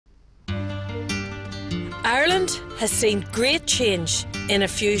Ireland has seen great change in a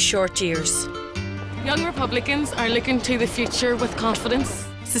few short years. Young Republicans are looking to the future with confidence.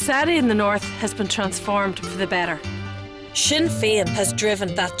 Society in the North has been transformed for the better. Sinn Fein has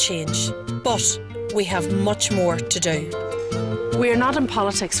driven that change, but we have much more to do. We are not in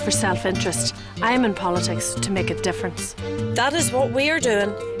politics for self-interest. I am in politics to make a difference. That is what we are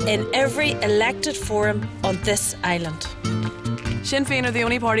doing in every elected forum on this island. Sinn Féin are the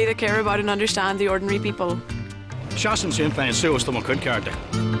only party that care about and understand the ordinary people. Seasin Sinn Féin suas do chud carta.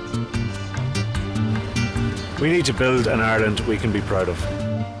 We need to build an Ireland we can be proud of.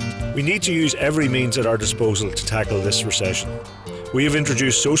 We need to use every means at our disposal to tackle this recession. We have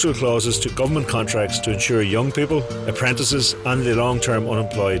introduced social clauses to government contracts to ensure young people, apprentices and the long-term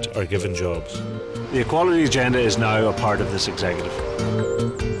unemployed are given jobs. The equality agenda is now a part of this executive.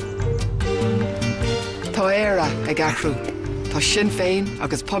 Tá éire ag ahrú, tá Sinn Féin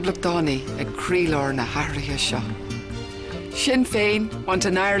agus Public Dánaí ag críleoir na hairthe seo. Sinn Féin want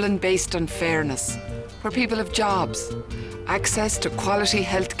an Ireland based on fairness, where people have jobs, access to quality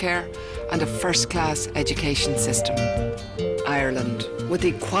healthcare and a first-class education system. Ireland, with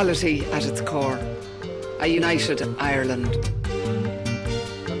equality at its core. A united Ireland.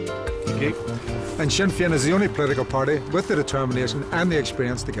 Thank you. And Sinn Féin is the only political party with the determination and the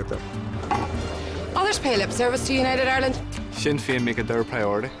experience to get there. Others pay lip service to United Ireland. Sinn Féin make it their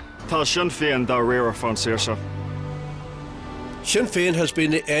priority. Tá Sinn Féin dá réir fan saoirse. Sinn Féin has been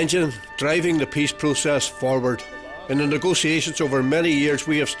the engine driving the peace process forward. In the negotiations over many years,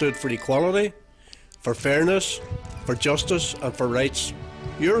 we have stood for equality, for fairness, for justice and for rights,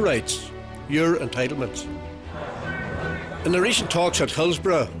 your entitlements. In the recent talks at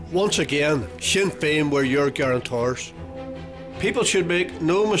Hillsborough, once again, Sinn Féin were your guarantors. People should make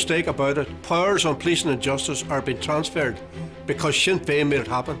no mistake about it, powers on policing and justice are being transferred because Sinn Féin made it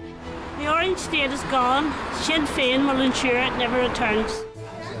happen. The Orange State is gone. Sinn Féin will ensure it never returns.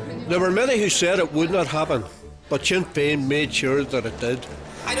 There were many who said it would not happen, but Sinn Féin made sure that it did.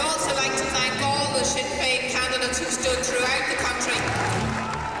 I'd also like to thank all the Sinn Féin candidates who stood throughout the country.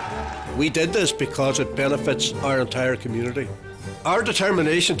 We did this because it benefits our entire community. Our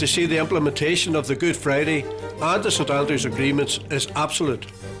determination to see the implementation of the Good Friday and the St Andrews agreements is absolute.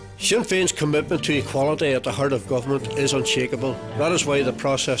 Sinn Féin's commitment to equality at the heart of government is unshakable. That is why the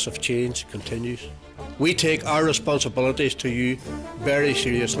process of change continues. We take our responsibilities to you very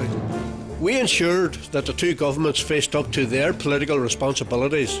seriously. We ensured that the two governments faced up to their political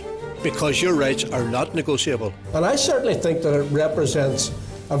responsibilities because your rights are not negotiable. And I certainly think that it represents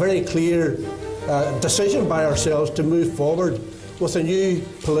a very clear decision by ourselves to move forward with a new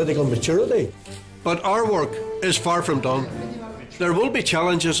political maturity. But our work is far from done. There will be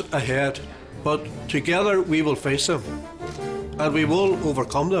challenges ahead, but together we will face them and we will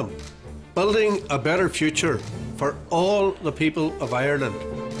overcome them, building a better future for all the people of Ireland.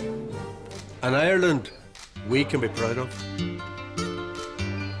 An Ireland we can be proud of.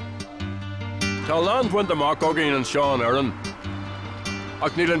 Tá land went amach ogin and Sean Erin.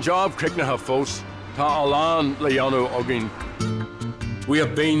 Ach níl an job cricnatha fós. Tá alan Leonu ogin. We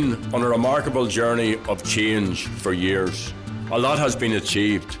have been on a remarkable journey of change for years. A lot has been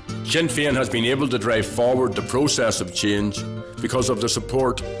achieved. Sinn Féin has been able to drive forward the process of change because of the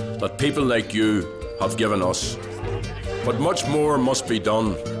support that people like you have given us. But much more must be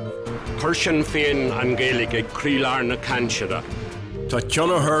done. Sinn Féin an Gaelic ag críleoir na Canseada. Tá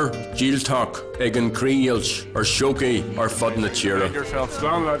tionathair díoltach ag an críoilch ar seocaí ar fud na tíre. Make yourself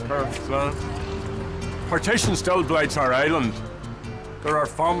strong, lad, Slán. Partition still blights our island. There are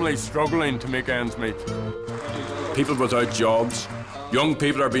families struggling to make ends meet. People without jobs. Young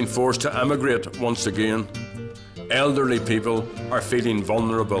people are being forced to emigrate once again. Elderly people are feeling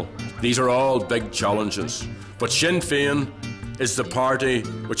vulnerable. These are all big challenges. But Sinn Féin is the party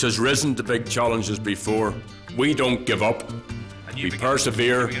which has risen to big challenges before. We don't give up. We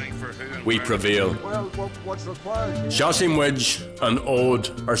persevere. We prevail. Shasim Wedge and Ode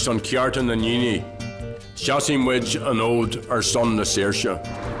are son Ciartan and Yini. Shasim Wedge and Ode are son na Saoirse.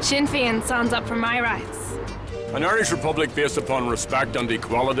 Sinn Féin stands up for my rights. An Irish Republic based upon respect and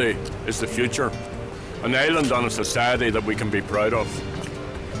equality is the future. An island and a society that we can be proud of.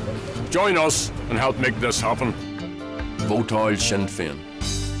 Join us and help make this happen. Vote all Sinn Féin.